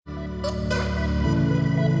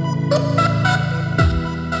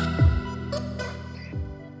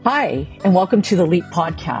Hi, and welcome to the LEAP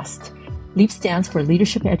podcast. LEAP stands for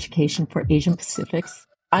Leadership Education for Asian Pacifics.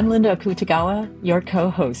 I'm Linda Akutagawa, your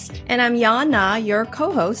co-host. And I'm Yon Na, your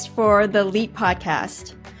co-host for the LEAP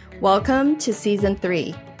podcast. Welcome to Season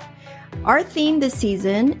 3. Our theme this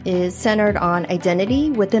season is centered on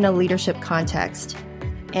identity within a leadership context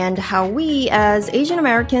and how we, as Asian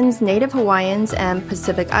Americans, Native Hawaiians, and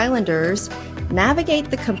Pacific Islanders, navigate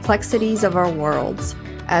the complexities of our worlds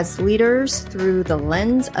as leaders through the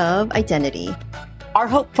lens of identity. Our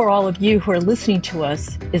hope for all of you who are listening to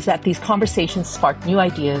us is that these conversations spark new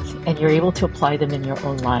ideas and you're able to apply them in your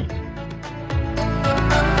own life.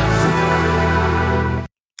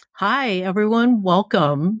 Hi, everyone.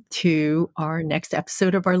 Welcome to our next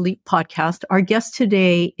episode of our LEAP podcast. Our guest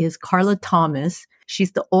today is Karla Thomas.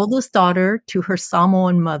 She's the oldest daughter to her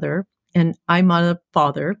Samoan mother and Aymara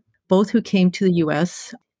father, both who came to the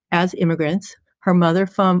U.S. as immigrants. Her mother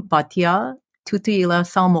from Vatia, Tutuila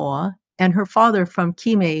Samoa, and her father from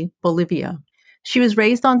Quime, Bolivia. She was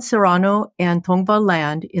raised on Serrano and Tongva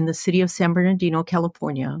land in the city of San Bernardino,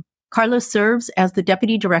 California. Karla serves as the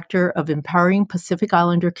Deputy Director of Empowering Pacific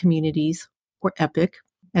Islander Communities, or EPIC,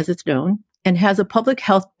 as it's known, and has a public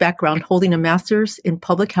health background holding a master's in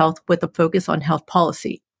public health with a focus on health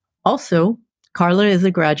policy. Also, Karla is a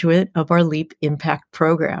graduate of our LEAP Impact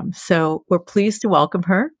program. So we're pleased to welcome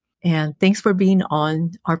her. And thanks for being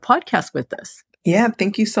on our podcast with us. Yeah,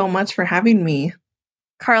 thank you so much for having me.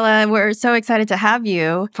 Karla, we're so excited to have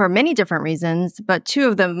you for many different reasons, but two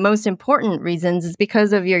of the most important reasons is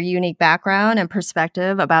because of your unique background and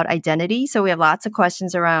perspective about identity. So we have lots of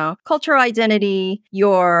questions around cultural identity,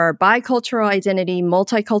 your bicultural identity,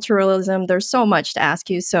 multiculturalism. There's so much to ask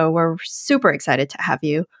you, so we're super excited to have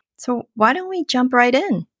you. So why don't we jump right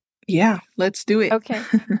in? Yeah, let's do it. Okay.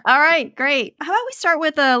 All right, great. How about we start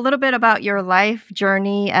with a little bit about your life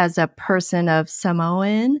journey as a person of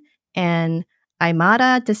Samoan and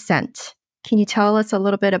Aymara descent. Can you tell us a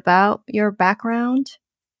little bit about your background?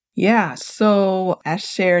 Yeah, so as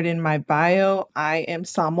shared in my bio, I am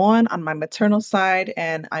Samoan on my maternal side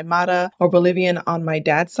and Aymara or Bolivian on my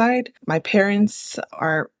dad's side. My parents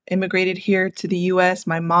are immigrated here to the U.S.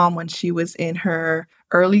 My mom when she was in her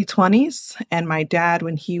early 20s and my dad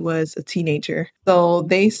when he was a teenager. So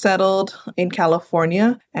they settled in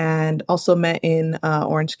California and also met in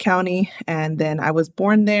Orange County. And then I was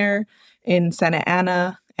born there in Santa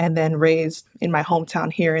Ana and then raised in my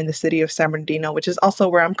hometown here in the city of San Bernardino, which is also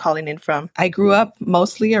where I'm calling in from. I grew up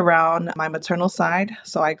mostly around my maternal side.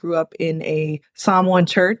 So I grew up in a Samoan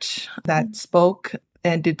church that spoke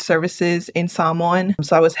and did services in Samoan.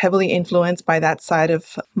 So I was heavily influenced by that side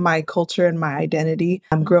of my culture and my identity.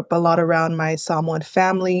 I grew up a lot around my Samoan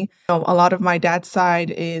family. A lot of my dad's side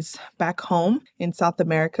is back home in South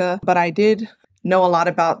America, but I did know a lot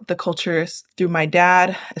about the cultures through my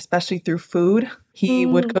dad, especially through food. He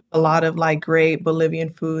would cook a lot of great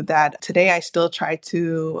Bolivian food that today I still try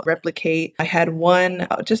to replicate. I had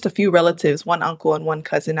just a few relatives, one uncle and one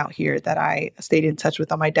cousin out here that I stayed in touch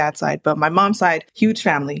with on my dad's side. But my mom's side, huge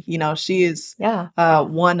family. She is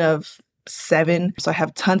one of 7. So I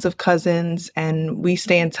have tons of cousins and we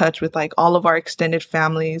stay in touch with all of our extended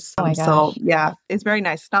families. Oh my So gosh. yeah, it's very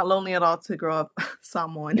nice. It's not lonely at all to grow up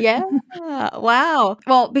Samoan. Yeah. Wow.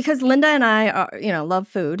 Well, because Linda and I are, love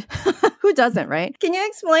food. Who doesn't, right? Can you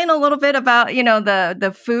explain a little bit about,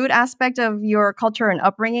 the food aspect of your culture and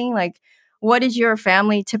upbringing? What did your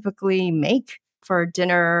family typically make for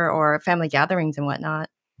dinner or family gatherings and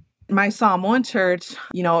whatnot? My Samoan church,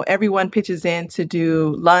 everyone pitches in to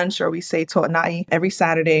do lunch, or we say to'anai every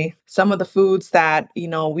Saturday. Some of the foods that,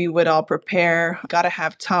 we would all prepare, gotta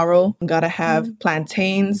have taro, gotta have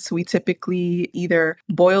plantains. We typically either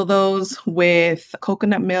boil those with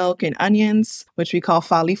coconut milk and onions, which we call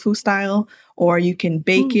falifu style, or you can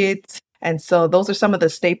bake it. And so those are some of the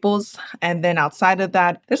staples. And then outside of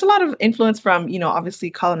that, there's a lot of influence from,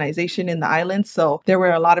 obviously colonization in the islands. So there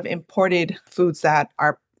were a lot of imported foods that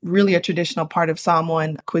are really a traditional part of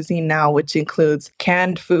Samoan cuisine now, which includes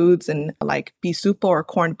canned foods and bisupo or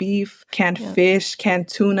corned beef, canned fish, canned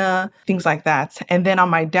tuna, things like that. And then on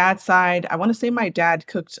my dad's side, I want to say my dad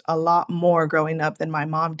cooked a lot more growing up than my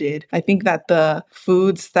mom did. I think that the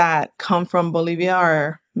foods that come from Bolivia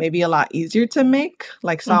are maybe a lot easier to make.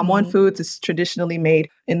 Like Samoan foods is traditionally made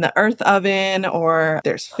in the earth oven, or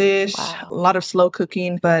there's fish, Wow. a lot of slow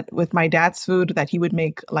cooking. But with my dad's food that he would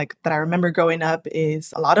make, like that I remember growing up,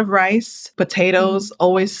 is a lot of rice, potatoes,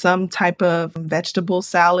 always some type of vegetable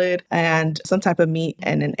salad, and some type of meat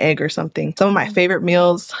and an egg or something. Some of my favorite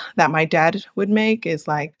meals that my dad would make is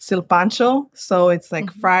like silpancho. So it's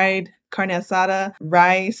like fried carne asada,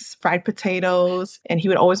 rice, fried potatoes, and he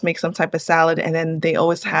would always make some type of salad. And then they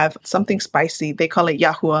always have something spicy. They call it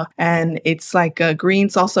yahua. And it's like a green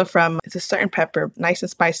salsa it's a certain pepper, nice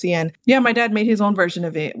and spicy. And yeah, my dad made his own version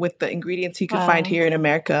of it with the ingredients he could find here in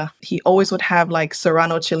America. He always would have like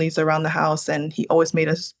Serrano chilies around the house, and he always made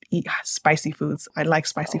us eat spicy foods. I like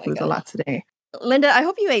spicy foods a lot today. Linda, I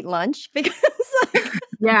hope you ate lunch, because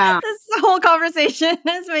Yeah. this whole conversation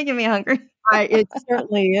is making me hungry. It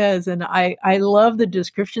certainly is. And I love the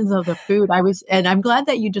descriptions of the food. And I'm glad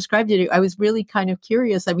that you described it. I was really kind of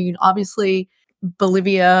curious. I mean, obviously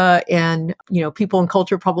Bolivia and, people and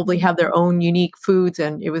culture probably have their own unique foods.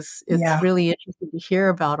 And it's really interesting to hear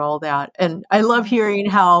about all that. And I love hearing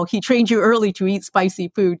how he trained you early to eat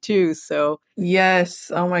spicy food too. So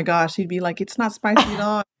yes. Oh my gosh. He'd be like, it's not spicy at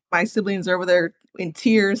all. My siblings are over there in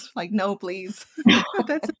tears. Like, no, please.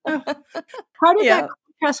 That's enough. How did that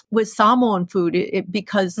contrast with Samoan food?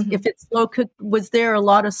 Because if it's slow cooked, was there a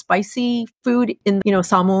lot of spicy food in,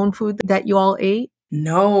 Samoan food that you all ate?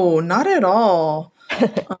 No, not at all.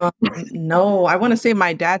 No, I want to say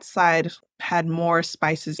my dad's side had more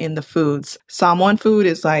spices in the foods. Samoan food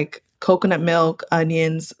is like coconut milk,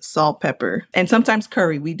 onions, salt, pepper, and sometimes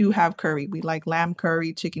curry. We do have curry. We like lamb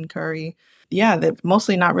curry, chicken curry. Yeah, they're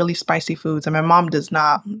mostly not really spicy foods. And my mom does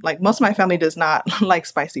not, like most of my family does not like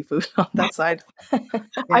spicy food on that side.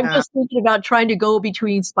 I'm just thinking about trying to go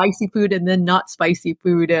between spicy food and then not spicy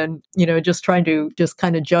food, and, just trying to just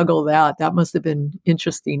kind of juggle that. That must have been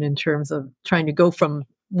interesting in terms of trying to go from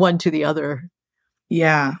one to the other.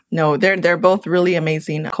 Yeah, no, they're both really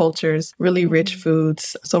amazing cultures, really rich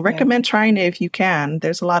foods. So recommend trying it if you can.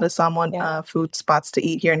 There's a lot of Samoan food spots to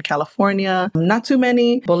eat here in California. Not too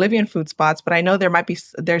many Bolivian food spots, but I know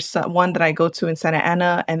there's one that I go to in Santa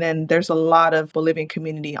Ana, and then there's a lot of Bolivian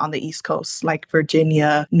community on the East Coast, like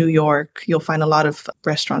Virginia, New York. You'll find a lot of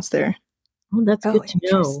restaurants there. Oh, that's good to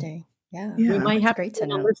know. Interesting. Yeah, we might have great to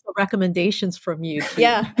know. A list of recommendations from you.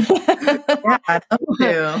 Yeah. I'd love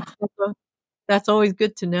to. That's always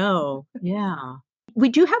good to know. Yeah. We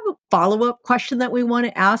do have a follow-up question that we want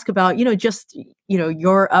to ask about, just,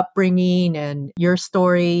 your upbringing and your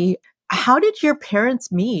story. How did your parents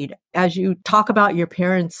meet? As you talk about your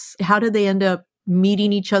parents, how did they end up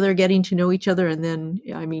meeting each other, getting to know each other? And then,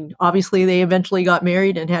 I mean, obviously they eventually got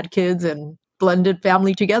married and had kids and blended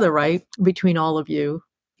family together, right? Between all of you.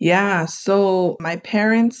 Yeah. So my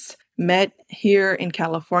parents met here in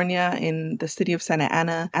California in the city of Santa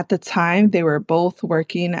Ana. At the time, they were both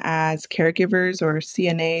working as caregivers or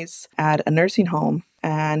CNAs at a nursing home.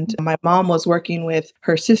 And my mom was working with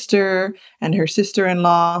her sister and her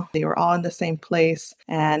sister-in-law. They were all in the same place.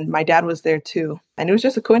 And my dad was there too. And it was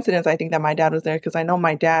just a coincidence, I think, that my dad was there, because I know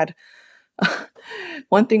my dad,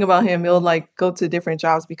 one thing about him, he'll like go to different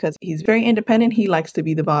jobs because he's very independent. He likes to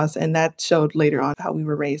be the boss. And that showed later on how we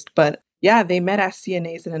were raised. But yeah, they met as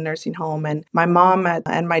CNAs in a nursing home. And my mom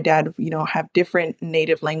and my dad, have different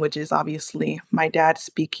native languages, obviously. My dad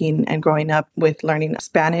speaking and growing up with learning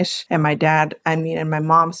Spanish, and my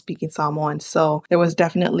mom speaking Samoan. So there was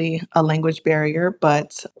definitely a language barrier,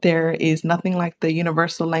 but there is nothing like the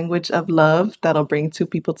universal language of love that'll bring two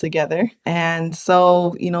people together. And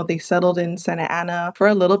so, they settled in Santa Ana for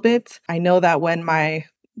a little bit. I know that when my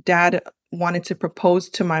dad wanted to propose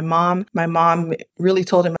to my mom really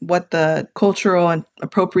told him what the cultural and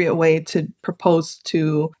appropriate way to propose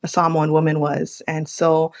to a Samoan woman was. And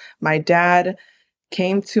so my dad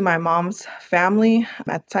came to my mom's family.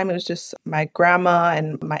 At the time, it was just my grandma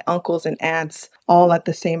and my uncles and aunts all at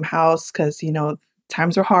the same house because,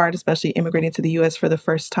 times were hard, especially immigrating to the U.S. for the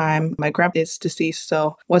first time. My grandpa is deceased,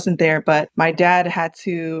 so wasn't there, but my dad had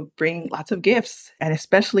to bring lots of gifts and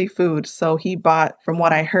especially food. So he bought, from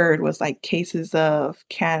what I heard, was like cases of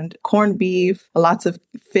canned corned beef, lots of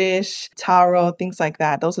fish, taro, things like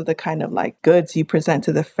that. Those are the kind of like goods you present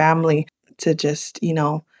to the family to just,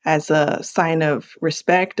 as a sign of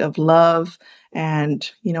respect, of love, and,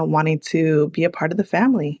 wanting to be a part of the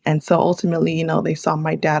family. And so ultimately, they saw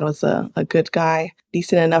my dad was a good guy,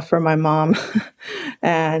 decent enough for my mom.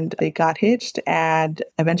 And they got hitched and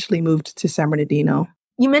eventually moved to San Bernardino.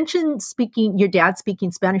 You mentioned your dad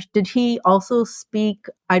speaking Spanish. Did he also speak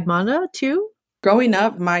Aymara too? Growing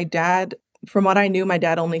up, my dad, from what I knew, my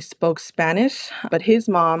dad only spoke Spanish, but his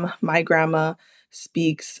mom, my grandma,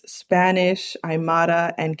 speaks Spanish,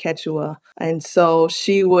 Aymara, and Quechua. And so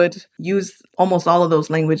she would use almost all of those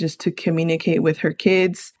languages to communicate with her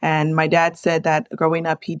kids. And my dad said that growing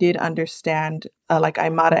up, he did understand like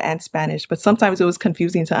Aymara and Spanish, but sometimes it was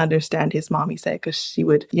confusing to understand his mom, he said, because she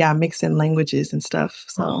would, mix in languages and stuff.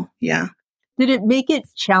 So, yeah. Did it make it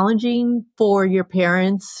challenging for your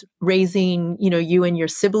parents raising, you and your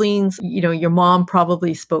siblings? Your mom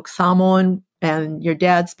probably spoke Samoan and your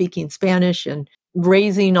dad speaking Spanish, and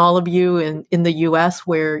raising all of you in the US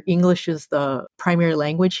where English is the primary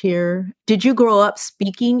language here. Did you grow up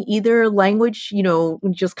speaking either language,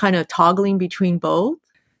 just kind of toggling between both?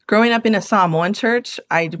 Growing up in a Samoan church,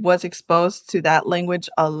 I was exposed to that language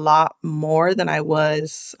a lot more than I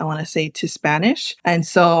was, I want to say, to Spanish. And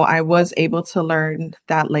so I was able to learn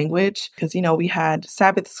that language because, we had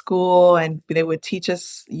Sabbath school and they would teach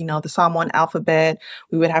us, the Samoan alphabet.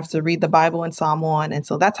 We would have to read the Bible in Samoan. And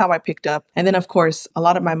so that's how I picked up. And then, of course, a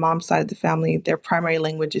lot of my mom's side of the family, their primary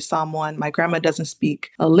language is Samoan. My grandma doesn't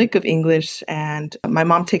speak a lick of English and my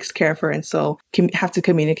mom takes care of her. And so have to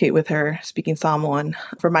communicate with her speaking Samoan.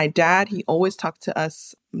 For my dad, he always talked to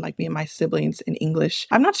us, like me and my siblings, in English.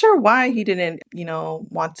 I'm not sure why he didn't,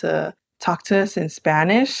 want to talk to us in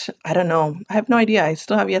Spanish. I don't know. I have no idea. I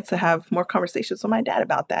still have yet to have more conversations with my dad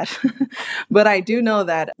about that. But I do know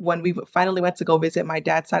that when we finally went to go visit my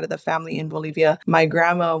dad's side of the family in Bolivia, my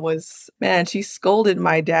grandma she scolded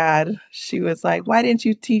my dad. She was like, why didn't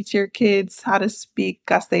you teach your kids how to speak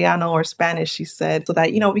Castellano or Spanish, she said, so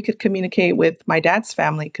that, we could communicate with my dad's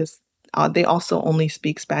family because they also only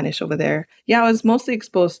speak Spanish over there. Yeah, I was mostly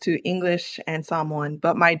exposed to English and Samoan,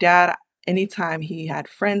 but my dad, anytime he had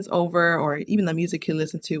friends over or even the music he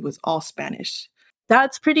listened to was all Spanish.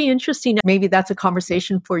 That's pretty interesting. Maybe that's a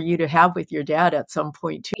conversation for you to have with your dad at some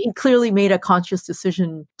point too. He clearly made a conscious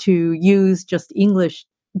decision to use just English.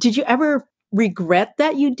 Did you ever regret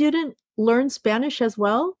that you didn't learn Spanish as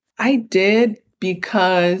well? I did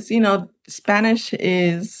because, Spanish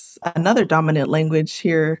is another dominant language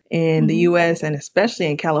here in the US and especially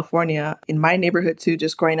in California. In my neighborhood too,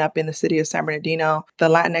 just growing up in the city of San Bernardino, the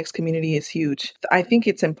Latinx community is huge. I think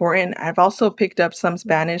it's important. I've also picked up some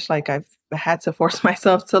Spanish, like I've had to force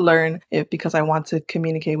myself to learn it because I want to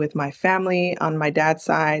communicate with my family on my dad's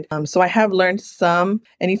side. So I have learned some.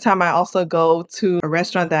 Anytime I also go to a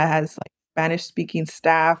restaurant that has Spanish speaking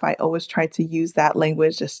staff, I always try to use that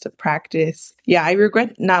language just to practice. Yeah, I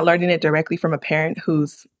regret not learning it directly from a parent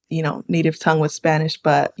whose, native tongue was Spanish,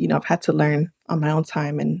 but, I've had to learn on my own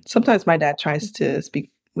time. And sometimes my dad tries to speak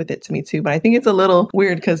with it to me too, but I think it's a little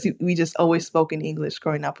weird because we just always spoke in English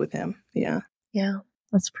growing up with him. Yeah. Yeah.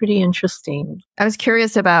 That's pretty interesting. I was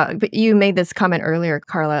curious but you made this comment earlier,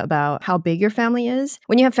 Karla, about how big your family is.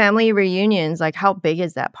 When you have family reunions, like how big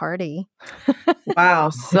is that party? Wow.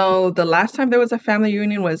 So the last time there was a family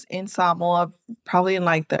reunion was in Samoa, probably in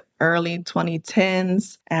the early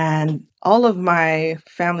 2010s. And all of my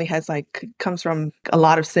family comes from a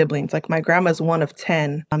lot of siblings. Like my grandma's one of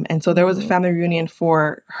 10. And so there was a family reunion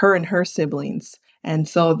for her and her siblings. And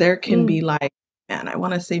so there can be I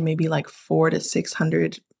want to say maybe 400 to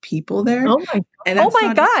 600 people there. Oh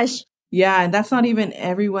my, gosh. Yeah. And that's not even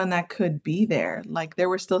everyone that could be there. There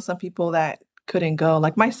were still some people that couldn't go.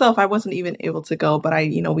 Like myself, I wasn't even able to go, but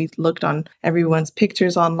we looked on everyone's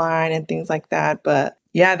pictures online and things like that. But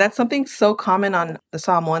yeah, that's something so common on the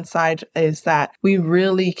Samoan side is that we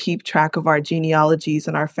really keep track of our genealogies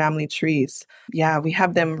and our family trees. Yeah, we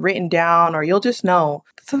have them written down or you'll just know.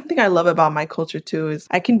 Something I love about my culture too is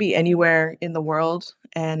I can be anywhere in the world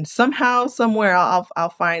and somehow, somewhere I'll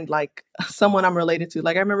find someone I'm related to.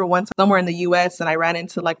 I remember one time somewhere in the US and I ran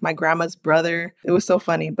into my grandma's brother. It was so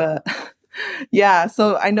funny, but yeah.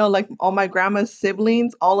 So I know all my grandma's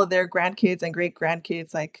siblings, all of their grandkids and great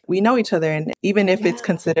grandkids, we know each other. And even if it's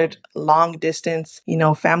considered long distance,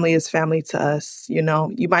 family is family to us.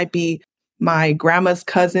 You might be my grandma's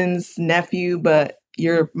cousin's nephew, but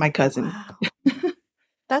you're my cousin. Wow.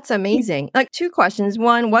 That's amazing. Two questions.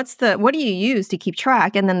 One, what do you use to keep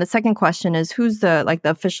track? And then the second question is who's the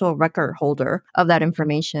official record holder of that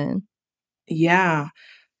information? Yeah.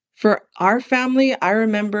 For our family, I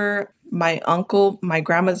remember my uncle, my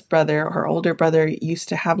grandma's brother, her older brother used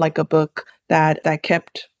to have a book that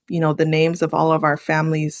kept, the names of all of our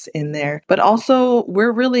families in there. But also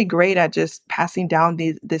we're really great at just passing down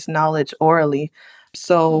this knowledge orally.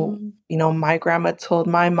 So, my grandma told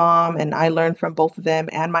my mom and I learned from both of them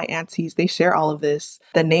and my aunties, they share all of this.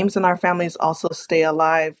 The names in our families also stay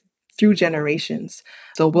alive through generations.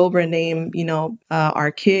 So we'll rename,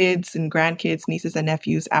 our kids and grandkids, nieces and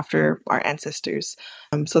nephews after our ancestors.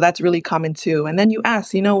 So that's really common too. And then you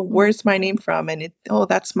ask, where's my name from? And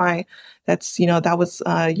that was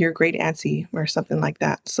your great auntie or something like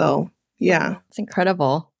that. So yeah. It's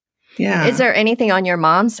incredible. Yeah. Is there anything on your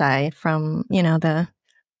mom's side from, the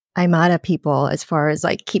Aymara people as far as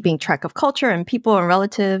like keeping track of culture and people and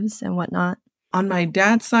relatives and whatnot? On my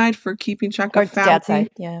dad's side for keeping track Or of family? dad's side,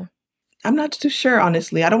 yeah. I'm not too sure,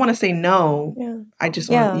 honestly. I don't want to say no. Yeah. I just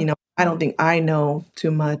want, I don't think I know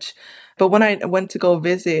too much. But when I went to go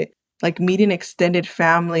visit, like meeting extended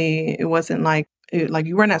family, it wasn't like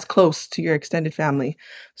you weren't as close to your extended family.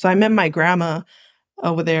 So I met my grandma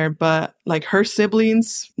over there, but like her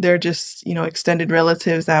siblings, they're just, extended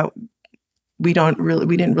relatives that we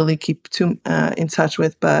didn't really keep too in touch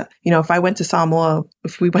with. But, if I went to Samoa,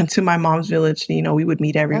 if we went to my mom's village, we would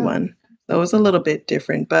meet everyone. So it was a little bit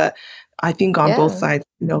different, but I think on both sides,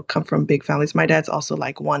 come from big families. My dad's also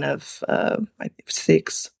like one of I think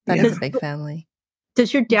 6. That is a big family.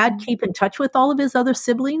 Does your dad keep in touch with all of his other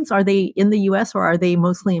siblings? Are they in the U.S. or are they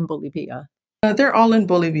mostly in Bolivia? They're all in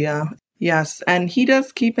Bolivia. Yes. And he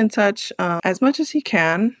does keep in touch as much as he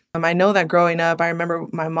can. I know that growing up, I remember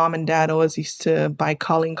my mom and dad always used to buy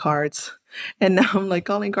calling cards. And now I'm like,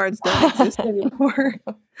 calling cards don't exist anymore.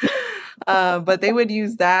 But they would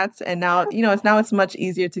use that. And now, it's much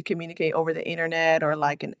easier to communicate over the internet or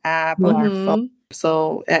like an app on our phone.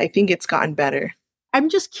 So I think it's gotten better. I'm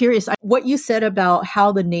just curious what you said about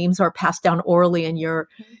how the names are passed down orally and your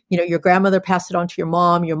grandmother passed it on to your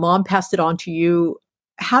mom passed it on to you.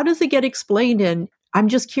 How does it get explained? And I'm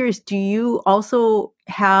just curious, do you also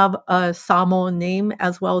have a Samoan name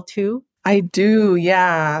as well too? I do,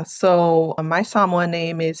 yeah. So my Samoan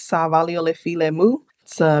name is Savaliolefilemu.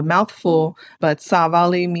 It's a mouthful, but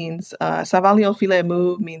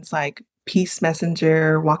Savaliolefilemu means like peace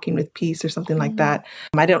messenger, walking with peace or something like that.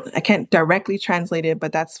 I can't directly translate it,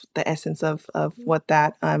 but that's the essence of what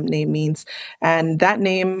that name means. And that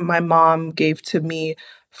name my mom gave to me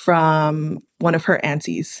from one of her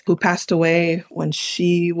aunties who passed away when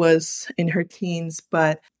she was in her teens.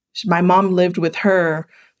 But my mom lived with her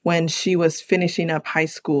when she was finishing up high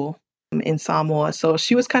school in Samoa. So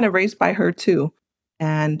she was kind of raised by her too.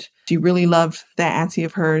 And she really loved that auntie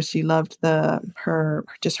of hers. She loved her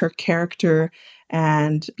character.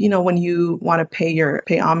 And, when you want to pay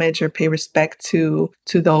homage or pay respect to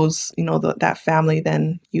those, that family,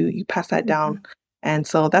 then you pass that down. And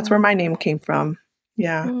so that's where my name came from.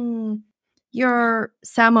 Yeah. Your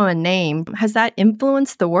Samoan name, has that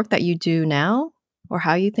influenced the work that you do now or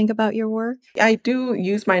how you think about your work? I do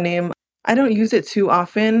use my name. I don't use it too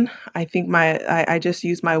often. I think I just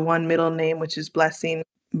use my one middle name, which is Blessing.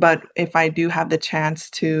 But if I do have the chance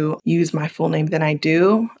to use my full name, then I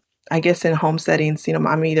do. I guess in home settings,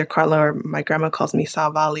 I'm either Karla or my grandma calls me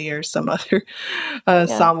Savali or some other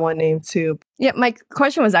Samoan name too. Yeah, my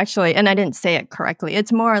question was actually, and I didn't say it correctly,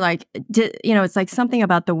 it's more like, it's like something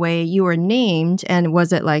about the way you were named, and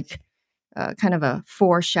was it like kind of a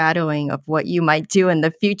foreshadowing of what you might do in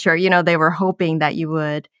the future? They were hoping that you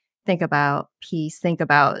would think about peace, think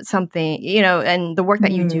about something, and the work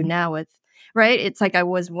that you do now with, right? It's like I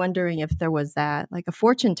was wondering if there was that, like a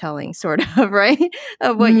fortune telling sort of, right?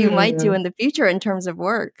 Of what you might do in the future in terms of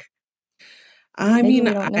work. I Maybe mean,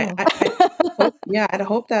 we don't know. I'd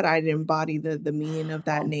hope that I'd embody the meaning of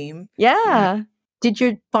that name. Yeah. Did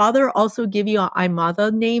your father also give you an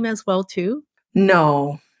Aymara name as well too?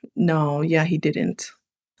 No, yeah, he didn't.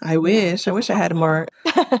 I wish I had more.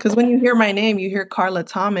 Because when you hear my name, you hear Karla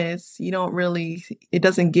Thomas, it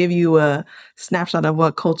doesn't give you a snapshot of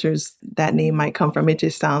what cultures that name might come from. It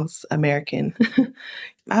just sounds American.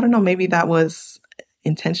 I don't know, maybe that was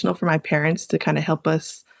intentional for my parents to kind of help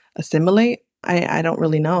us assimilate. I don't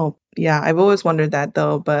really know. Yeah, I've always wondered that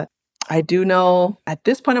though, but I do know at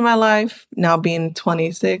this point in my life, now being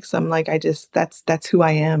 26, I'm like, that's who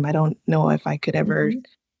I am. I don't know if I could ever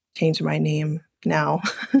change my name now.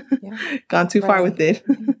 Gone too far with it.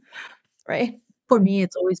 Right. For me,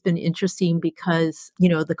 it's always been interesting because,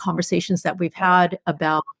 the conversations that we've had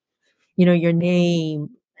about, your name,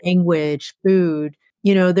 language, food,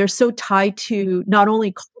 they're so tied to not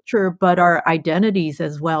only culture, but our identities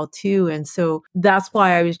as well, too. And so that's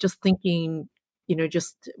why I was just thinking,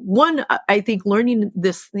 just one, I think learning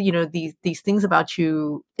this, these things about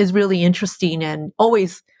you is really interesting and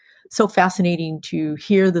always so fascinating to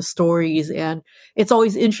hear the stories. And it's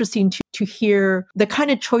always interesting to hear the kind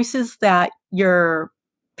of choices that your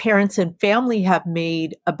parents and family have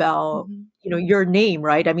made about, your name,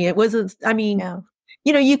 right? I mean,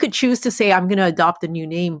 you could choose to say, I'm going to adopt a new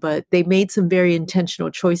name, but they made some very intentional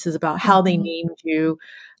choices about how they named you.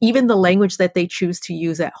 Even the language that they choose to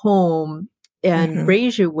use at home and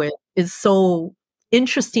raise you with is so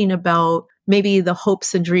interesting about maybe the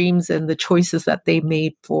hopes and dreams and the choices that they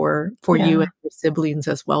made for you and your siblings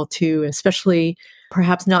as well, too, especially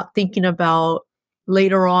perhaps not thinking about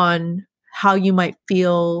later on how you might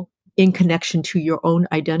feel in connection to your own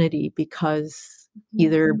identity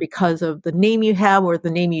either because of the name you have or the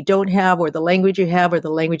name you don't have or the language you have or the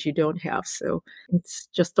language you don't have. So it's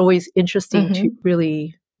just always interesting to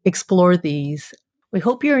really explore these. We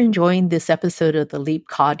hope you're enjoying this episode of the Leap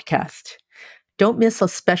Podcast. Don't miss a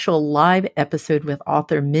special live episode with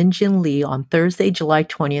author Minjin Lee on Thursday, July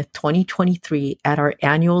 20th, 2023 at our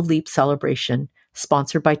annual Leap celebration,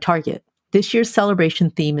 sponsored by Target. This year's celebration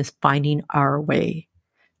theme is Finding Our Way.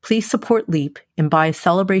 Please support LEAP and buy a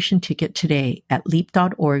celebration ticket today at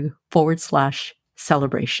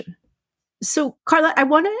leap.org/celebration. So, Karla, I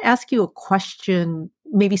want to ask you a question,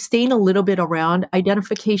 maybe staying a little bit around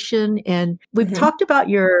identification. And we've talked about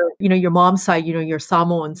your mom's side, your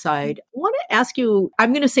Samoan side. I want to ask you,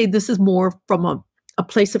 I'm going to say this is more from a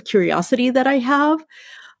place of curiosity that I have.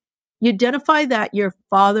 You identify that your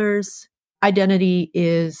father's identity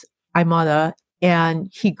is Aymara, and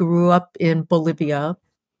he grew up in Bolivia,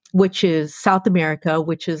 which is South America,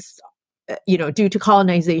 which is, due to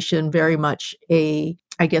colonization, very much a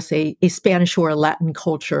Spanish or a Latin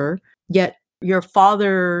culture. Yet your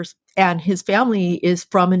father and his family is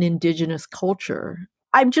from an indigenous culture.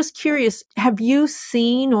 I'm just curious, have you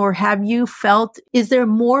seen or have you felt, is there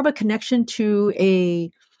more of a connection to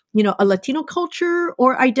a Latino culture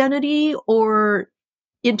or identity, or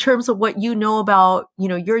in terms of what you know about,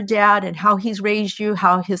 your dad and how he's raised you,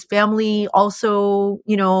 how his family also,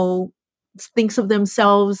 thinks of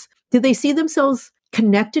themselves? Do they see themselves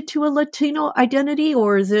connected to a Latino identity,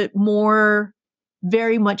 or is it more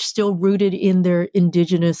very much still rooted in their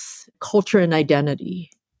indigenous culture and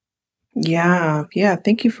identity? Yeah.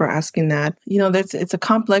 Thank you for asking that. It's a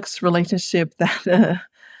complex relationship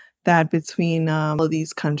that between all of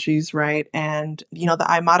these countries, right? And, the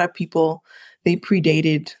Aymara people, they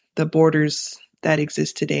predated the borders that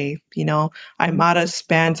exist today. Aymara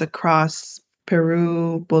spans across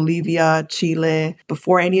Peru, Bolivia, Chile,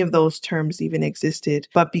 before any of those terms even existed.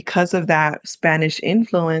 But because of that Spanish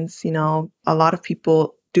influence, a lot of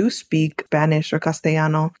people do speak Spanish or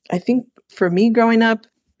Castellano. I think for me growing up,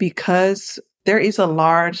 because there is a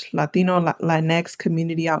large Latino Latinx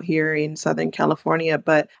community out here in Southern California,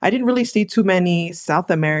 but I didn't really see too many South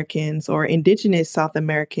Americans or indigenous South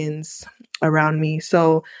Americans around me.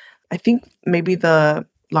 So I think maybe the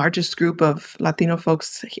largest group of Latino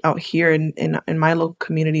folks out here in my local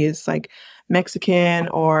community is like Mexican,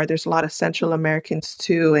 or there's a lot of Central Americans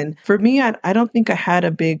too. And for me, I don't think I had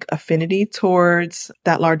a big affinity towards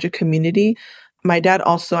that larger community. My dad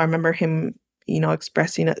also, I remember him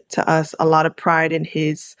expressing to us a lot of pride in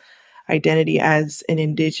his identity as an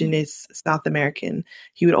indigenous South American.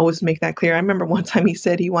 He would always make that clear. I remember one time he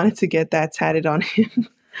said he wanted to get that tatted on him.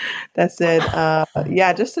 That said,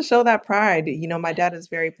 just to show that pride. My dad is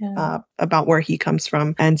very about where he comes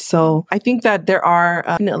from. And so I think that there are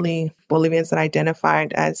definitely Bolivians that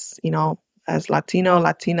identified as, as Latino,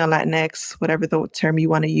 Latina, Latinx, whatever the term you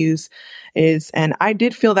want to use is. And I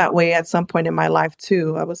did feel that way at some point in my life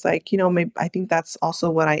too. I was like, maybe I think that's also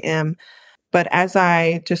what I am. But as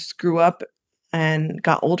I just grew up and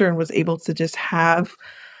got older and was able to just have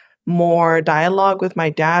more dialogue with my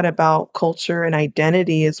dad about culture and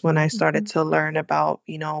identity is when I started to learn about,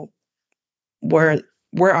 where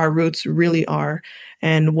our roots really are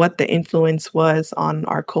and what the influence was on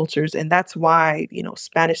our cultures. And that's why,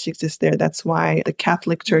 Spanish exists there. That's why the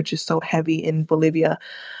Catholic Church is so heavy in Bolivia.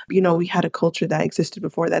 We had a culture that existed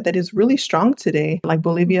before that is really strong today. Like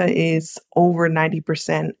Bolivia is over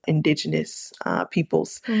 90% indigenous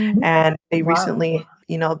peoples. And they recently,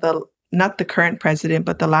 not the current president,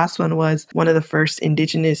 but the last one was one of the first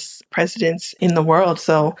indigenous presidents in the world.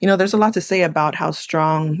 So, there's a lot to say about how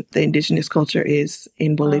strong the indigenous culture is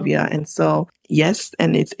in Bolivia. And so, yes,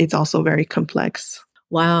 and it's also very complex.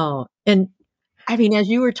 Wow. And I mean, as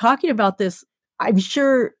you were talking about this, I'm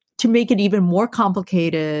sure to make it even more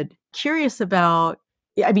complicated, curious about,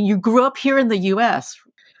 you grew up here in the US.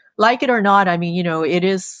 Like it or not, it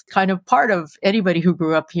is kind of part of anybody who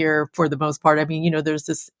grew up here for the most part. There's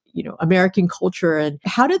this, American culture. And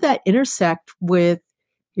how did that intersect with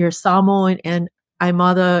your Samoan and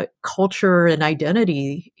Aymara culture and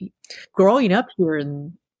identity growing up here?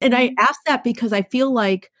 And I ask that because I feel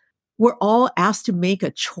like we're all asked to make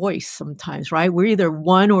a choice sometimes, right? We're either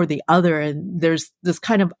one or the other. And there's this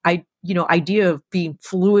kind of idea of being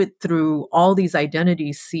fluid through all these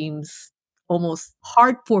identities seems almost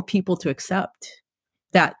hard for people to accept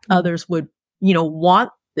that others would,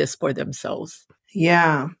 want this for themselves.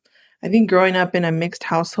 Yeah. I think growing up in a mixed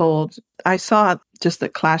household, I saw just the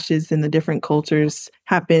clashes in the different cultures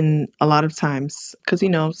happen a lot of times. Because,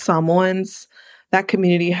 Samoans, that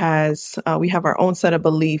community we have our own set of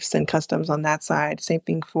beliefs and customs on that side. Same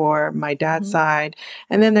thing for my dad's side.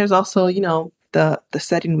 And then there's also, the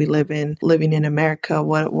setting we live in, living in America.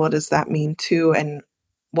 What does that mean too? And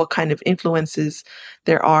what kind of influences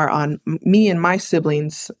there are on me and my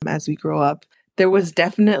siblings as we grow up. There was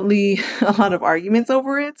definitely a lot of arguments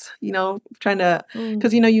over it, trying to,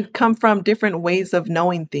 because, you come from different ways of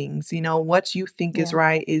knowing things, what you think is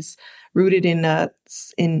right is rooted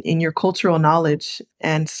in your cultural knowledge.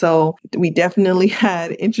 And so we definitely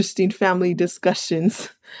had interesting family discussions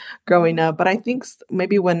growing up. But I think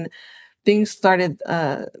maybe when things started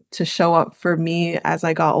to show up for me as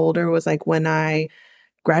I got older was like when I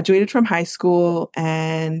graduated from high school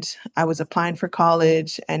and I was applying for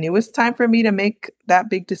college, and it was time for me to make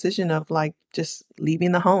that big decision of like just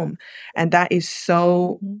leaving the home. And that is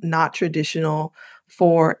so not traditional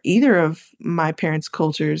for either of my parents'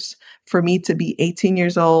 cultures, for me to be 18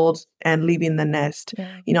 years old and leaving the nest.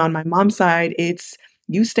 Yeah. On my mom's side, it's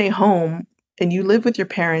you stay home and you live with your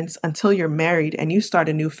parents until you're married and you start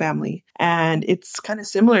a new family. And it's kind of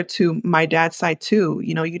similar to my dad's side too.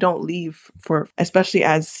 You don't leave especially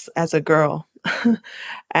as a girl.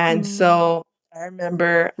 And so I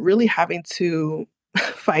remember really having to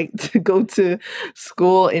fight to go to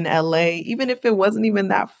school in LA, even if it wasn't even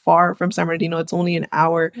that far from San Bernardino. It's only an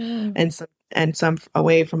hour and some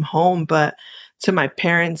away from home. But to my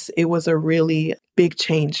parents, it was a really big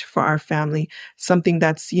change for our family. Something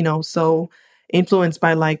that's, so influenced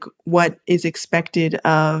by like what is expected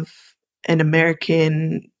of an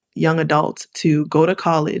American young adult to go to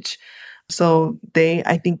college. So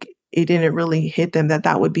I think it didn't really hit them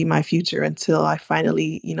that would be my future until I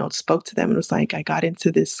finally, spoke to them and was like, I got into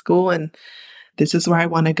this school and this is where I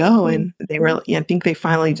want to go. And they were, I think they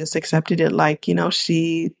finally just accepted it. Like,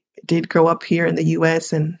 she did grow up here in the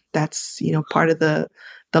US and that's, part of the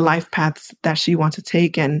life paths that she wants to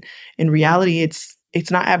take. And in reality,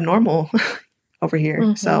 it's not abnormal over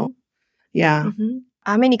here. So, yeah.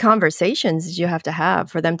 How many conversations did you have to have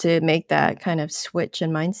for them to make that kind of switch in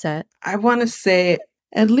mindset? I want to say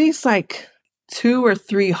at least like 2 or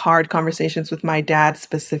 3 hard conversations with my dad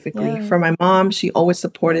specifically. Yeah. For my mom, she always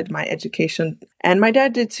supported my education, and my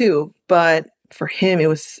dad did too. But for him, it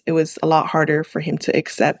was a lot harder for him to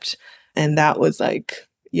accept. And that was like,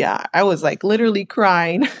 I was like literally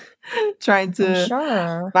crying, trying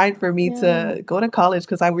to fight for me to go to college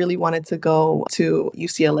because I really wanted to go to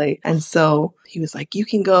UCLA. And so he was like, you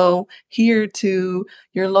can go here to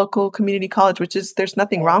your local community college, there's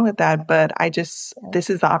nothing wrong with that. But this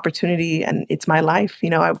is the opportunity and it's my life.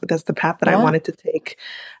 That's the path that I wanted to take.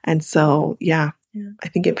 And so, I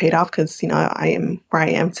think it paid off because, I am where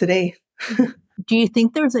I am today. Do you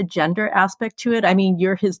think there's a gender aspect to it? I mean,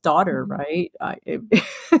 you're his daughter, right?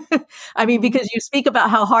 I mean, because you speak about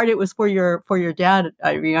how hard it was for your dad.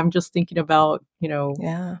 I mean, I'm just thinking about,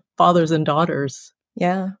 fathers and daughters.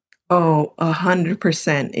 Yeah. Oh,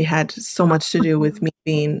 100%. It had so much to do with me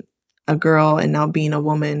being a girl and now being a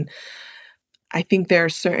woman. I think there are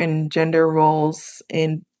certain gender roles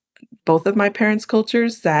in both of my parents'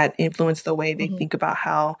 cultures that influence the way they think about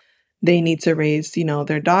how they need to raise,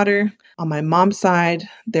 their daughter. On my mom's side,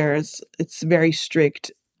 it's very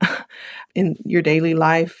strict in your daily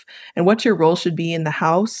life and what your role should be in the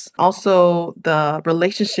house. Also, the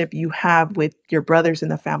relationship you have with your brothers in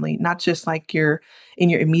the family, not just like in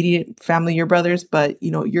your immediate family, your brothers, but,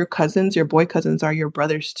 your cousins, your boy cousins are your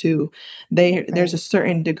brothers too. There's a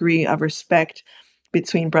certain degree of respect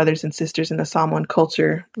between brothers and sisters in the Samoan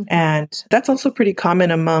culture. And that's also pretty common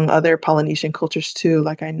among other Polynesian cultures too.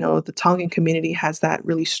 Like I know the Tongan community has that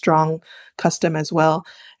really strong custom as well.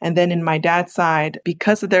 And then in my dad's side,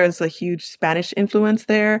 because there's a huge Spanish influence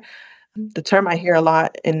there, the term I hear a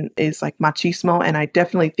lot is like machismo. And I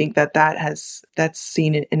definitely think that's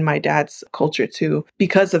seen in my dad's culture too,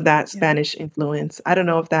 because of that Spanish influence. I don't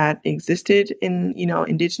know if that existed in,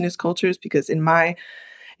 indigenous cultures, because in my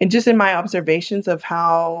observations of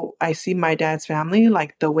how I see my dad's family,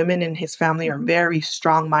 like the women in his family are very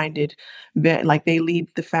strong-minded, like they lead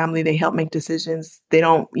the family, they help make decisions. They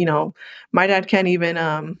don't, my dad can't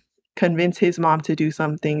even convince his mom to do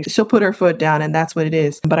something. She'll put her foot down and that's what it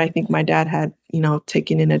is. But I think my dad had,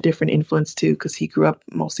 taken in a different influence too, because he grew up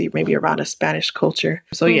mostly maybe around a Spanish culture.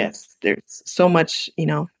 So yes, there's so much,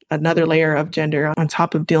 another layer of gender on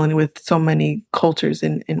top of dealing with so many cultures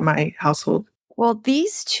in my household. Well,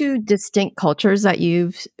 these two distinct cultures that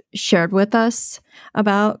you've shared with us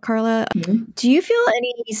about, Karla, do you feel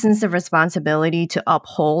any sense of responsibility to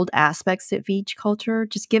uphold aspects of each culture,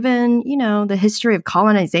 just given, the history of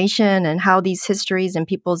colonization and how these histories and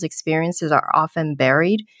people's experiences are often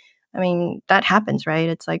buried? I mean, that happens, right?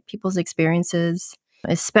 It's like people's experiences,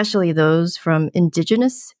 especially those from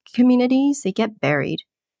indigenous communities, they get buried.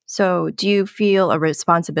 So do you feel a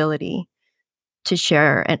responsibility to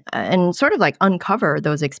share and sort of like uncover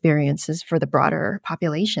those experiences for the broader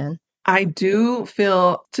population? I do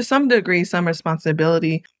feel to some degree some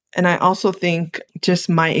responsibility. And I also think just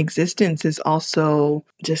my existence is also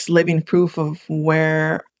just living proof of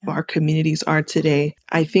where our communities are today.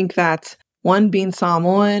 I think that one, being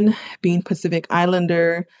Samoan, being Pacific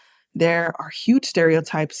Islander, there are huge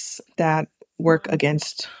stereotypes that work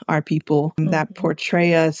against our people that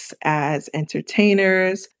portray us as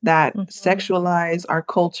entertainers, that sexualize our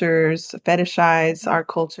cultures, fetishize our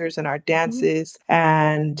cultures and our dances.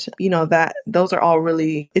 And, that those are all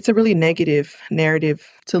it's a really negative narrative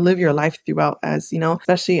to live your life throughout as,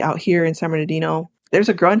 especially out here in San Bernardino. There's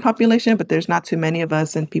a growing population, but there's not too many of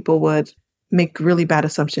us, and people would make really bad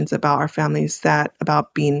assumptions about our families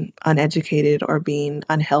about being uneducated or being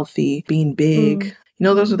unhealthy, being big.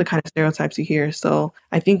 Those are the kind of stereotypes you hear. So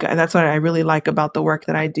I think that's what I really like about the work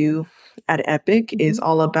that I do at Epic is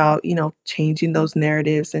all about, changing those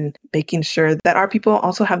narratives and making sure that our people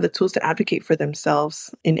also have the tools to advocate for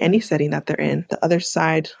themselves in any setting that they're in. The other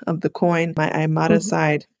side of the coin, my Aymara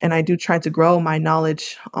side, and I do try to grow my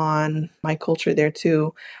knowledge on my culture there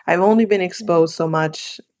too. I've only been exposed so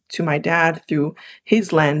much to my dad through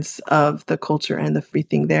his lens of the culture and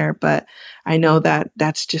everything there. But I know that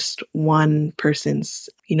that's just one person's,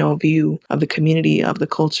 view of the community, of the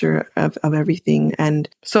culture, of everything. And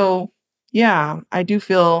so, yeah, I do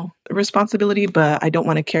feel responsibility, but I don't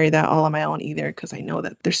want to carry that all on my own either, because I know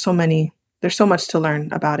that there's so much to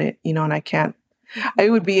learn about it, and I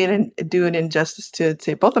would do an injustice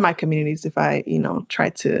to both of my communities if I,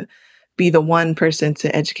 tried to be the one person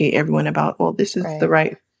to educate everyone about, well, this is the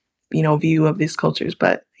right view of these cultures,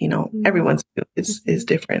 but everyone's view is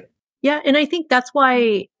different. Yeah, and I think that's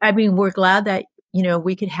why we're glad that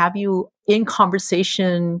we could have you in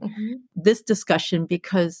conversation, this discussion,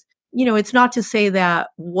 because it's not to say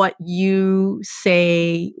that what you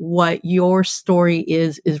say, what your story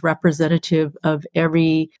is representative of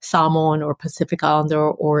every Samoan or Pacific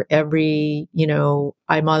Islander or every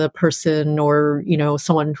Aymara person or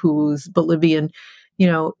someone who's Bolivian.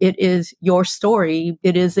 It is your story.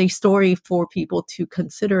 It is a story for people to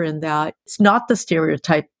consider, in that it's not the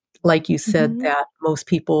stereotype, like you said, that most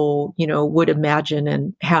people, would imagine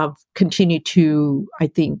and have continued to, I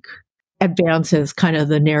think, advance as kind of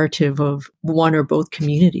the narrative of one or both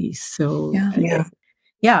communities. So,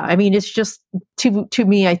 it's just to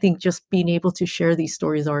me, I think just being able to share these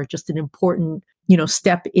stories are just an important,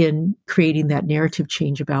 step in creating that narrative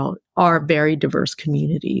change about our very diverse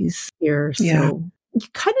communities here. So you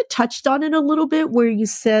kind of touched on it a little bit where you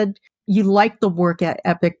said you like the work at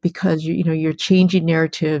Epic because you're changing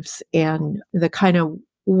narratives and the kind of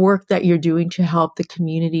work that you're doing to help the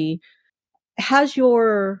community. Has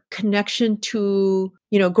your connection to,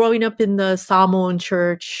 growing up in the Samoan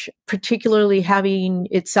church, particularly having,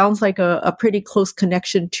 it sounds like a pretty close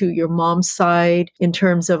connection to your mom's side in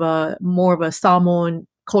terms of more of a Samoan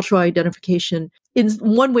cultural identification. In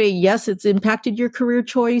one way, yes, it's impacted your career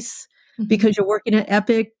choice because you're working at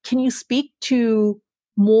Epic. Can you speak to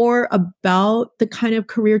more about the kind of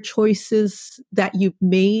career choices that you've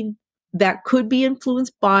made that could be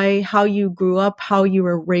influenced by how you grew up, how you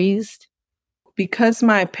were raised? Because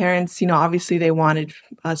my parents, obviously they wanted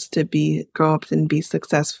us to grow up and be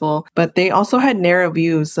successful, but they also had narrow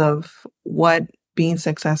views of what being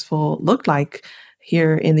successful looked like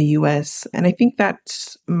here in the US. And I think that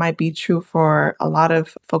might be true for a lot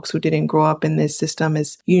of folks who didn't grow up in this system,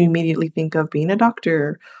 is you immediately think of being a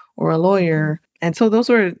doctor or a lawyer. And so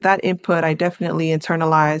that input I definitely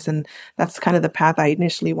internalized. And that's kind of the path I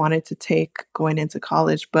initially wanted to take going into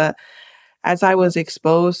college. But as I was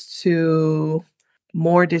exposed to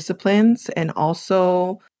more disciplines and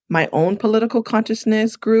also my own political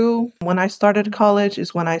consciousness grew when I started college,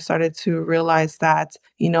 is when I started to realize that,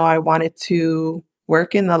 I wanted to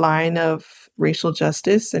work in the line of racial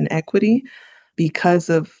justice and equity because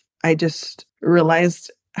I just realized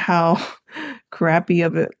how crappy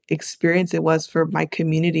of an experience it was for my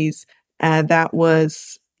communities. And that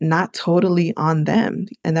was not totally on them.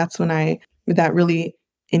 And that's when that really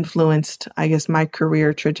influenced, I guess, my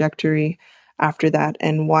career trajectory. after that,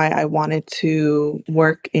 and why I wanted to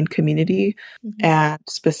work in community and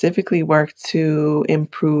specifically work to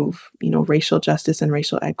improve, racial justice and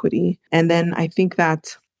racial equity. And then I think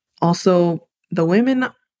that also the women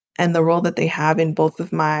and the role that they have in both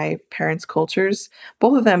of my parents' cultures,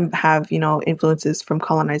 both of them have, influences from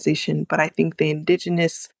colonization. But I think the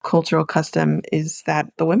indigenous cultural custom is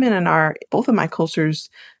that the women in both of my cultures,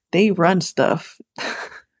 they run stuff.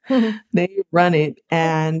 They run it.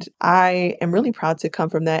 And I am really proud to come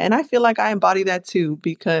from that. And I feel like I embody that too,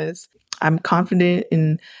 because I'm confident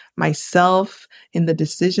in myself, in the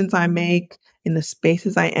decisions I make, in the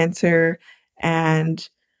spaces I enter. And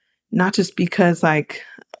not just because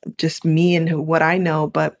just me and what I know,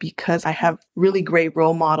 but because I have really great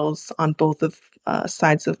role models on both of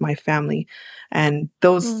sides of my family. And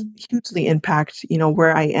those hugely impact,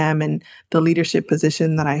 where I am and the leadership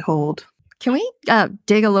position that I hold. Can we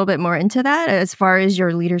dig a little bit more into that as far as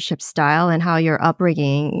your leadership style and how your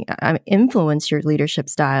upbringing influenced your leadership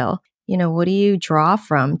style? What do you draw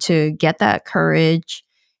from to get that courage,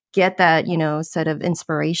 get that, set of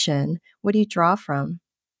inspiration? What do you draw from?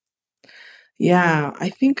 Yeah, I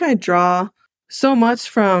think I draw so much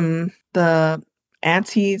from the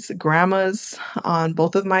aunties, grandmas on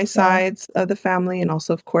both of my sides of the family, and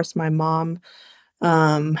also, of course, my mom.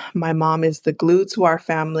 My mom is the glue to our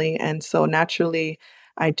family. And so naturally,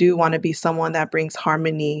 I do want to be someone that brings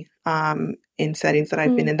harmony in settings that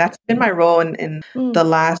I've been in. That's been my role in the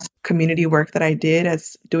last community work that I did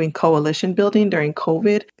as doing coalition building during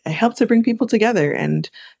COVID. I helped to bring people together. And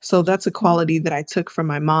so that's a quality that I took from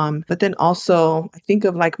my mom. But then also, I think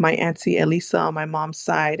of my auntie Elisa on my mom's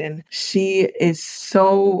side, and she is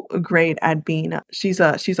so great at she's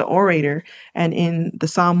an orator. And in the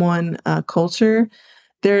Samoan culture,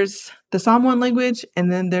 there's the Samoan language,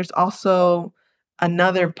 and then there's also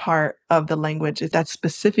another part of the language that's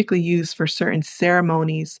specifically used for certain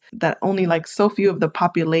ceremonies that only so few of the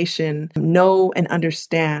population know and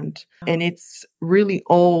understand. And it's really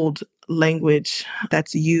old language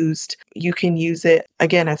that's used. You can use it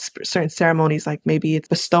again at certain ceremonies, like maybe it's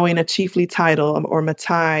bestowing a chiefly title or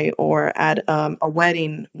matai, or at a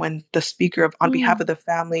wedding when the speaker on behalf of the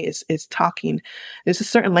family is talking. There's a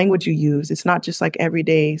certain language you use. It's not just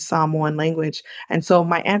everyday Samoan language. And so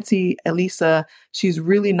my auntie Elisa, she's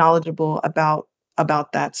really knowledgeable about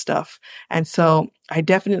that stuff. And so I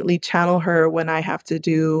definitely channel her when I have to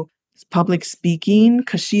do public speaking,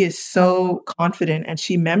 because she is so confident and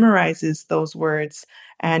she memorizes those words.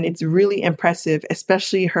 And it's really impressive,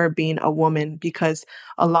 especially her being a woman, because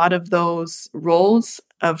a lot of those roles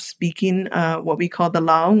of speaking, what we call the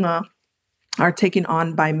launga, are taken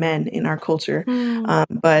on by men in our culture.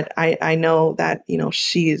 But I know that,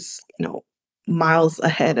 she is, miles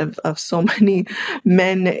ahead of so many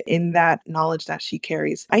men in that knowledge that she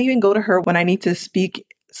carries. I even go to her when I need to speak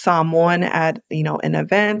Samoan at, an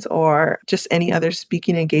event or just any other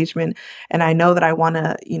speaking engagement. And I know that I want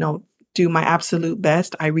to, do my absolute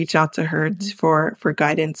best. I reach out to her for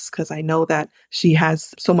guidance, because I know that she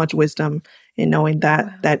has so much wisdom in knowing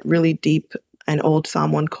that really deep and old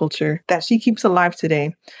Samoan culture that she keeps alive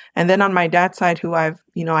today. And then on my dad's side, who I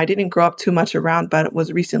didn't grow up too much around, but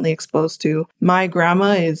was recently exposed to, my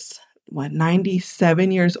grandma is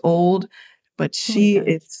 97 years old, but she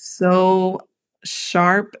is so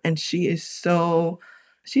sharp, and she is just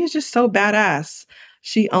so badass.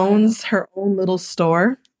 She owns her own little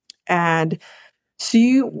store, and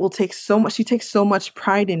she takes so much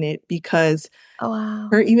pride in it, because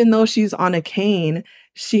even though she's on a cane,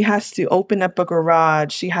 she has to open up a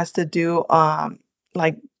garage. She has to do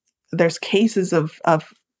there's cases of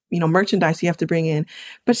merchandise you have to bring in,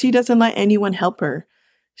 but she doesn't let anyone help her.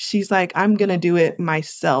 She's like, I'm gonna do it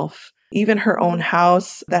myself. Even her own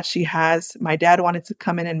house that she has, my dad wanted to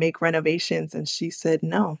come in and make renovations, and she said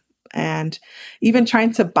no. And even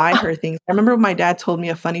trying to buy her things. I remember my dad told me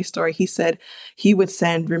a funny story. He said he would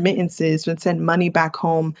send remittances, would send money back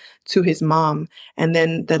home to his mom. And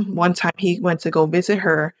then the one time he went to go visit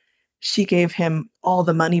her, she gave him all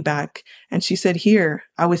the money back. And she said, here,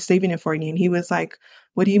 I was saving it for you. And he was like,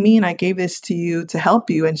 what do you mean? I gave this to you to help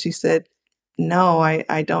you. And she said, no,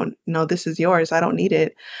 I don't know. This is yours. I don't need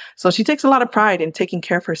it. So she takes a lot of pride in taking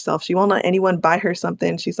care of herself. She won't let anyone buy her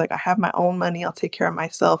something. She's like, I have my own money. I'll take care of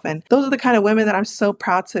myself. And those are the kind of women that I'm so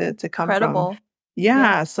proud to come from.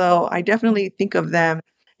 Yeah. So I definitely think of them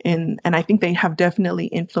and I think they have definitely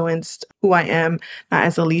influenced who I am, not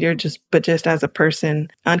as a leader, but just as a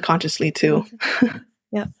person unconsciously too.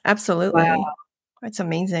 Yeah, absolutely. Wow. That's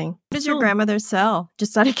amazing. What does your So- grandmother sell?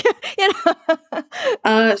 Just out of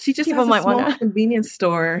She just People has a might small wanna- convenience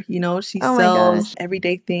store. She Oh my sells gosh.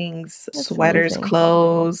 everyday things, That's sweaters, amazing.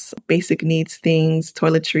 clothes, basic needs things,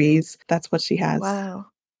 toiletries. That's what she has. Wow.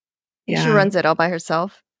 Yeah. She runs it all by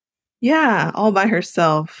herself. Yeah, all by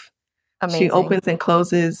herself. Amazing. She opens and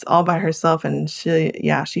closes all by herself, and she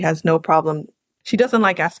has no problem. She doesn't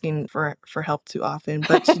like asking for help too often,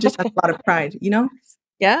 but she just has a lot of pride,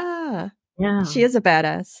 Yeah. Yeah. She is a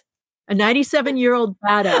badass. A 97-year-old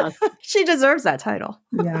badass. She deserves that title.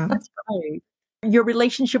 Yeah. That's right. Your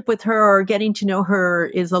relationship with her or getting to know her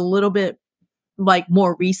is a little bit like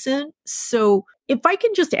more recent. So if I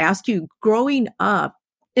can just ask you, growing up,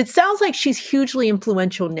 it sounds like she's hugely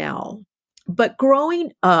influential now, but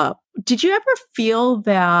growing up, did you ever feel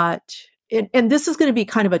that, and this is going to be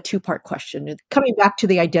kind of a two-part question, it's coming back to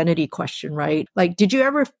the identity question, right? Like, did you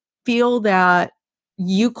ever feel that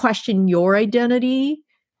you question your identity,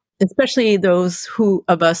 especially those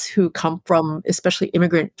of us who come from, especially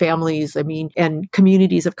immigrant families, I mean, and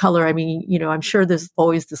communities of color? I mean, I'm sure there's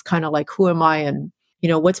always this kind of like, who am I? And,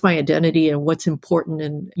 what's my identity and what's important?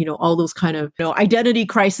 And, all those kind of, identity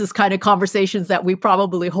crisis kind of conversations that we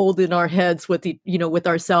probably hold in our heads with with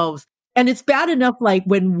ourselves. And it's bad enough, like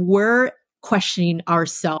when we're questioning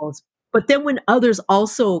ourselves, but then when others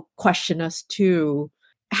also question us too,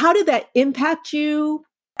 how did that impact you?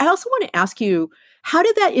 I also want to ask you, how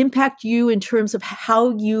did that impact you in terms of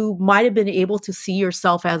how you might have been able to see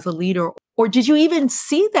yourself as a leader? Or did you even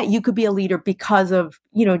see that you could be a leader because of,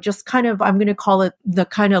 just kind of, I'm going to call it the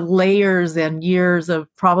kind of layers and years of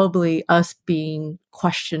probably us being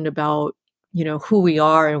questioned about, who we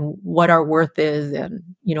are and what our worth is and,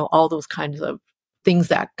 all those kinds of things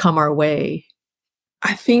that come our way?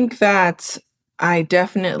 I think that I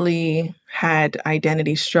definitely had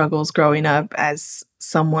identity struggles growing up as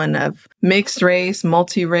someone of mixed race,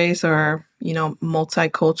 multi-race, or,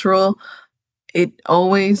 multicultural. It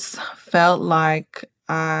always felt like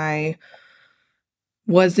I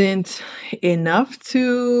wasn't enough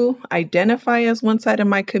to identify as one side of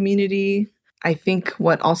my community. I think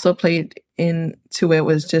what also played into it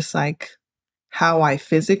was just like how I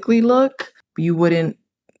physically look. You wouldn't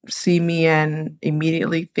see me and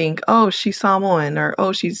immediately think, oh, she's Samoan, or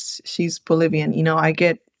oh, she's Bolivian.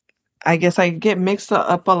 I guess I get mixed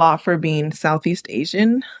up a lot for being Southeast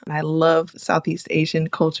Asian. And I love Southeast Asian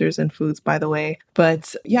cultures and foods, by the way.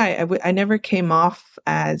 But yeah, I never came off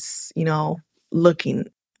as, looking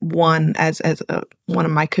one as one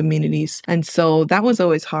of my communities. And so that was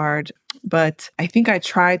always hard. But I think I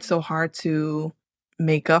tried so hard to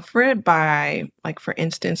make up for it by, like, for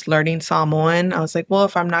instance, learning Samoan. I was like, well,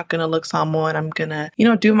 if I'm not going to look Samoan, I'm going to,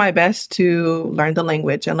 do my best to learn the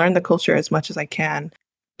language and learn the culture as much as I can.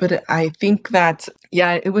 But I think that,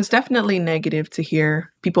 yeah, it was definitely negative to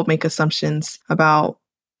hear people make assumptions about,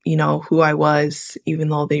 who I was, even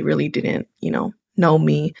though they really didn't, know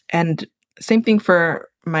me. And same thing for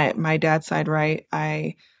my dad's side, right?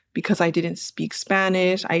 Because I didn't speak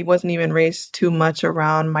Spanish, I wasn't even raised too much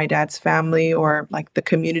around my dad's family or like the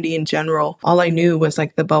community in general. All I knew was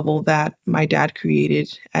like the bubble that my dad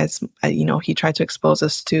created as, he tried to expose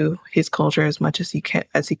us to his culture as much as he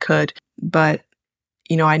could. But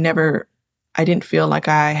I didn't feel like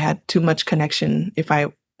I had too much connection if I,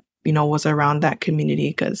 was around that community,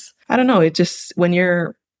 because I don't know, it just, when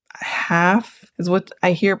you're half, is what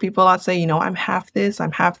I hear people a lot say, I'm half this,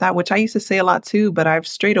 I'm half that, which I used to say a lot too, but I've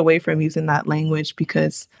strayed away from using that language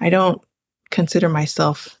because I don't consider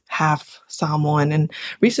myself half Samoan. And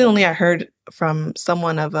recently I heard from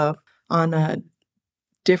someone on a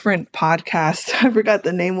different podcast, I forgot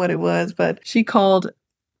the name what it was, but she called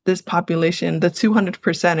this population the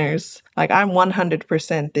 200%ers. Like, I'm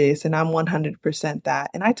 100% this and I'm 100% that.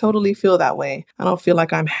 And I totally feel that way. I don't feel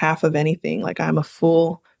like I'm half of anything. Like, I'm a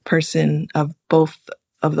full person of both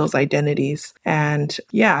of those identities. And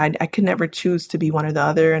yeah, I could never choose to be one or the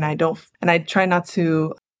other. And I try not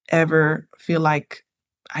to ever feel like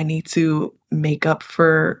I need to make up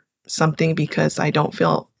for something because I don't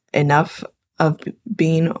feel enough of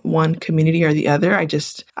being one community or the other.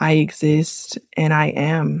 I exist and I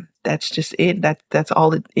am. That's just it. That's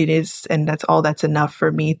all it is. And that's all that's enough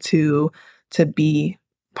for me to be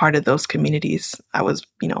part of those communities. I was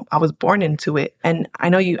born into it. And I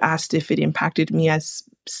know you asked if it impacted me as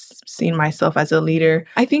seeing myself as a leader.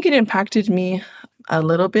 I think it impacted me a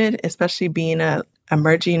little bit, especially being a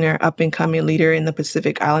emerging or up and coming leader in the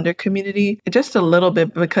Pacific Islander community, just a little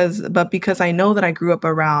bit, because I know that I grew up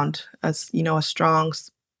around a strong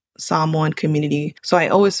Samoan community. So I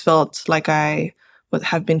always felt like I would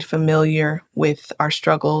have been familiar with our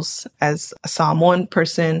struggles as a Samoan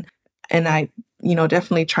person. And I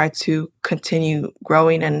definitely try to continue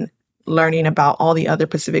growing and learning about all the other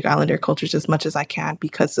Pacific Islander cultures as much as I can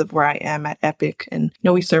because of where I am at EPIC. And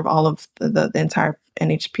we serve all of the entire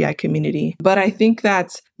NHPI community. But I think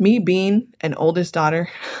that me being an oldest daughter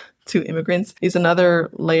to immigrants is another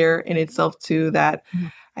layer in itself too, that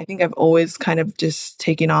I think I've always kind of just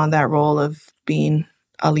taken on that role of being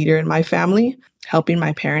a leader in my family, helping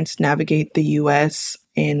my parents navigate the U.S.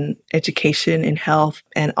 in education and health,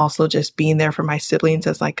 and also just being there for my siblings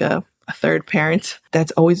as like a third parent.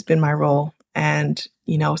 That's always been my role. And,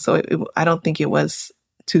 so I don't think it was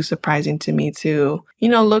too surprising to me to,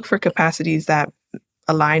 look for capacities that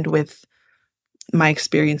aligned with my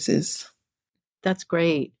experiences. That's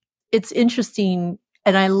great. It's interesting.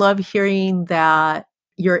 And I love hearing that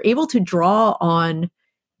you're able to draw on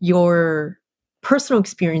your personal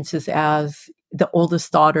experiences as the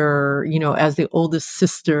oldest daughter, as the oldest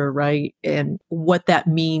sister, right? And what that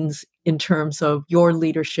means in terms of your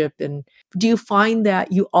leadership. And do you find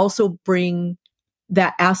that you also bring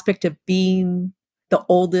that aspect of being the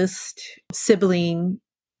oldest sibling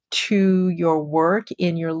to your work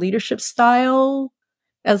in your leadership style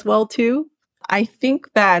as well, too? I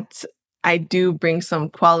think that I do bring some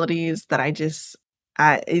qualities that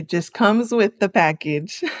it just comes with the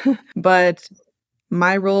package. But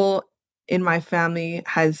my role in my family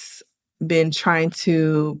has been trying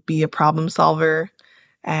to be a problem solver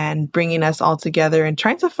and bringing us all together and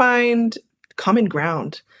trying to find common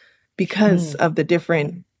ground because of the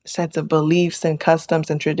different sets of beliefs and customs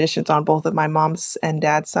and traditions on both of my mom's and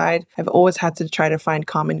dad's side. I've always had to try to find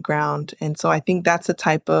common ground. And so I think that's a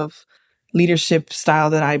type of leadership style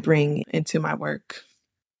that I bring into my work.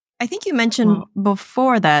 I think you mentioned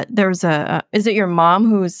before that there's is it your mom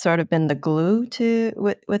who's sort of been the glue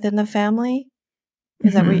within the family?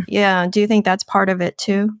 Is that yeah. Do you think that's part of it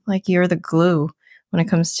too? Like you're the glue when it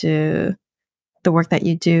comes to the work that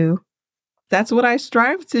you do? That's what I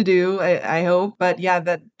strive to do, I hope. But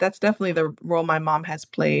yeah, that's definitely the role my mom has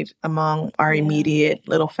played among our immediate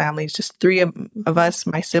little families, just three of us,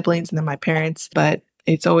 my siblings and then my parents. But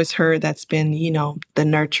it's always her that's been, the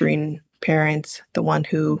nurturing parent, the one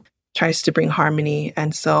who tries to bring harmony.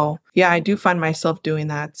 And so, yeah, I do find myself doing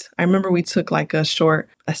that. I remember we took like a short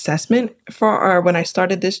assessment when I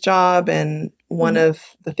started this job. And one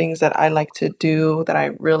of the things that I like to do that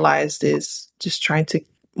I realized is just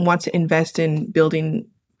want to invest in building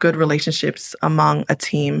good relationships among a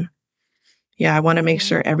team. Yeah, I want to make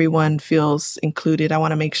sure everyone feels included. I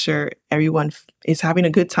want to make sure everyone is having a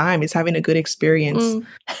good time, is having a good experience.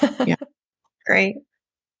 Yeah. Great.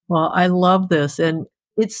 Well, I love this. And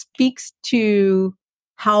it speaks to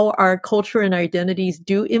how our culture and identities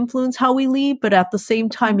do influence how we lead, but at the same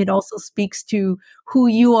time, it also speaks to who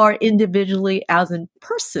you are individually as a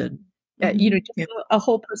person. Just a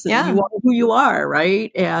whole person. You are who you are,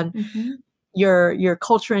 right? And your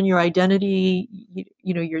culture and your identity,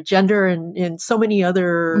 your gender and so many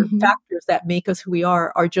other factors that make us who we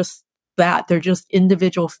are just that. They're just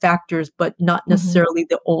individual factors, but not necessarily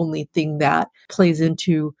the only thing that plays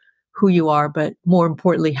into who you are, but more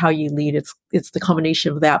importantly, how you lead. It's the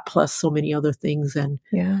combination of that plus so many other things. And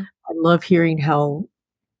I love hearing how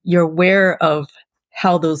you're aware of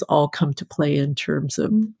how those all come to play in terms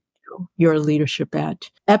of your leadership at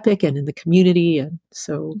EPIC and in the community. And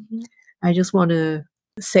so I just want to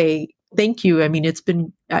say thank you. I mean, it's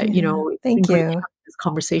been, thank been great you. to have this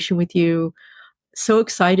conversation with you. So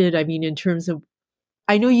excited. I mean, in terms of,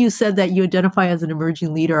 I know you said that you identify as an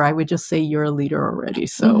emerging leader. I would just say you're a leader already.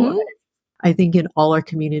 So I think in all our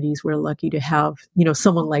communities, we're lucky to have,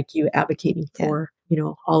 someone like you advocating for,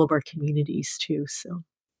 all of our communities too. So.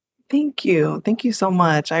 Thank you. Thank you so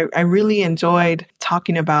much. I really enjoyed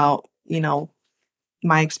talking about,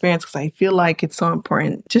 my experience because I feel like it's so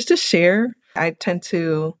important just to share. I tend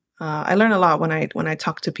to, I learn a lot when I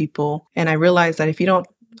talk to people, and I realize that if you don't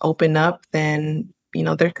open up, then,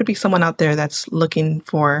 there could be someone out there that's looking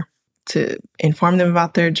to inform them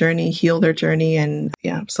about their journey, heal their journey. And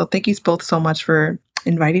so thank you both so much for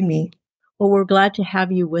inviting me. Well, we're glad to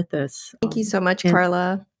have you with us. Thank you so much,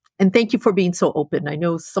 Karla. And thank you for being so open. I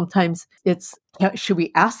know sometimes should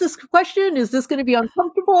we ask this question? Is this going to be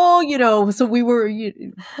uncomfortable? So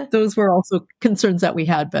those were also concerns that we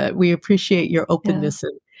had, but we appreciate your openness.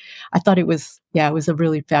 And I thought it was a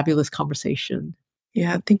really fabulous conversation.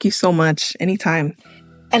 Yeah. Thank you so much. Anytime.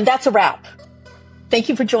 And that's a wrap. Thank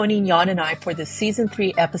you for joining Yon and I for this season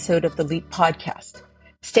 3 episode of the LEAP podcast.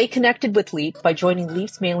 Stay connected with LEAP by joining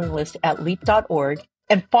LEAP's mailing list at leap.org.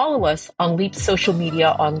 And follow us on LEAP's social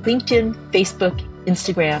media on LinkedIn, Facebook,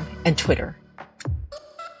 Instagram, and Twitter.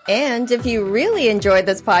 And if you really enjoyed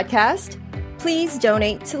this podcast, please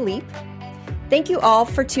donate to LEAP. Thank you all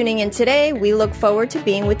for tuning in today. We look forward to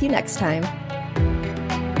being with you next time.